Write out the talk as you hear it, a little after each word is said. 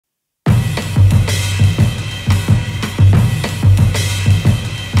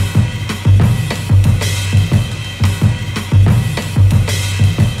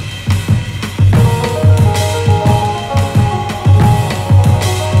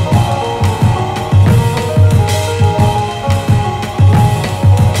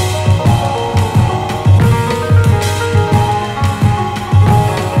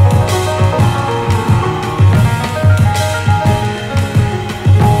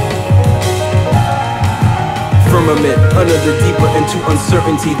firmament. Under the deeper into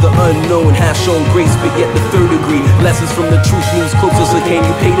uncertainty, the unknown has shown grace, but yet the third degree. Lessons from the truth moves closer, so can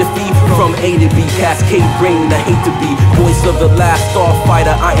you pay the fee? From A to B, cascade brain, I hate to be voice of the last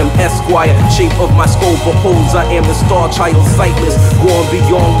starfighter. I am Esquire, shape of my skull beholds, I am the star child, sightless, going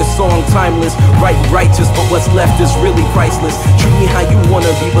beyond the song, timeless. Right, righteous, but what's left is really priceless. Treat me how you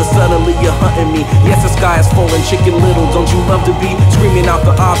wanna be, but suddenly you're hunting me. Yes, the sky is falling, Chicken Little, don't you love to be screaming out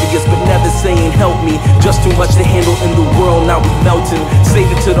the obvious, but never saying help me? Just too much to handle in the world, now we melting. Save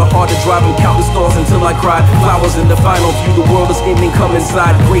it to the heart to drive and count the stars until I cry. Flowers in the final view, the world is ending, come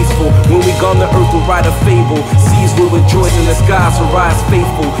inside graceful. When we gone, the earth will write a fable. Seas will rejoice and the skies will rise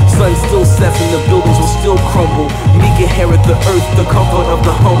faithful. Sun still sets and the buildings will still crumble. Meek inherit the earth, the comfort of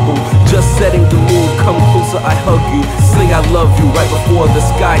the humble. Just setting the mood, come closer, I hug you. Say I love you right before the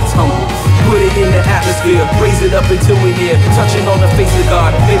sky tumbles. Put it in the atmosphere, raise it up until we're near. Touching on the face of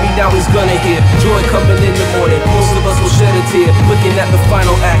God, maybe now he's gonna hear. Joy coming in the morning, most of us will shed a tear. Looking at the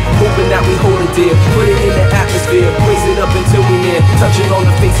final act, hoping that we hold it dear. Put it in the atmosphere, raise it up until we're near. Touching on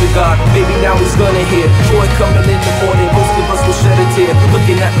the face of God, maybe now he's gonna hear. Joy coming in the morning, most of us will shed a tear.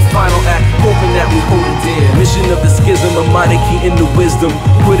 Looking at the final act, hoping that we hold it dear. Mission of the schism, a mighty key into wisdom.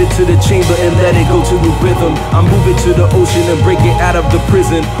 Put it to the chamber and let it go to the rhythm. I move it to the ocean and break it out of the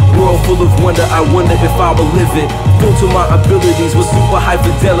prison. World full of wonder, I wonder if I will live it. Full to my abilities with super high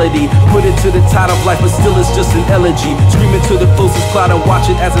fidelity. Put it to the tide of life, but still it's just an elegy. Screaming to the closest cloud and watch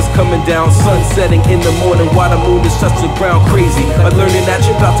it as it's coming down. Sun setting in the morning while the moon is touched the ground crazy. Like learning that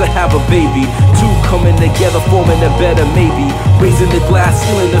you're about to have a baby. Two coming together, forming a better maybe. Raising the glass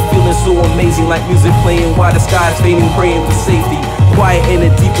ceiling, the feeling so amazing. Like music playing while the sky is fading, praying for safety. Quiet in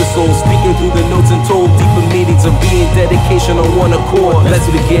a deeper soul, speaking through the notes and told deeper meanings of being dedication on one accord. Let's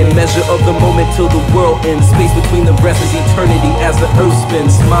begin, measure of the moment till the world ends. Space between the breaths is eternity as the earth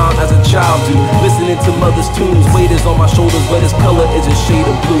spins. Smile as a child do, listening to mother's tunes. Weight is on my shoulders, but its color is a shade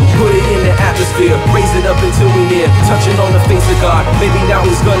of blue. Put it in the atmosphere, raise it up until we near. Touching on the face of God, maybe now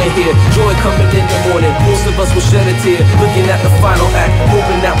he's gonna hear. Joy coming in the morning, most of us will shed a tear. Looking at the final act,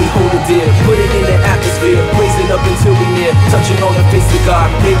 hoping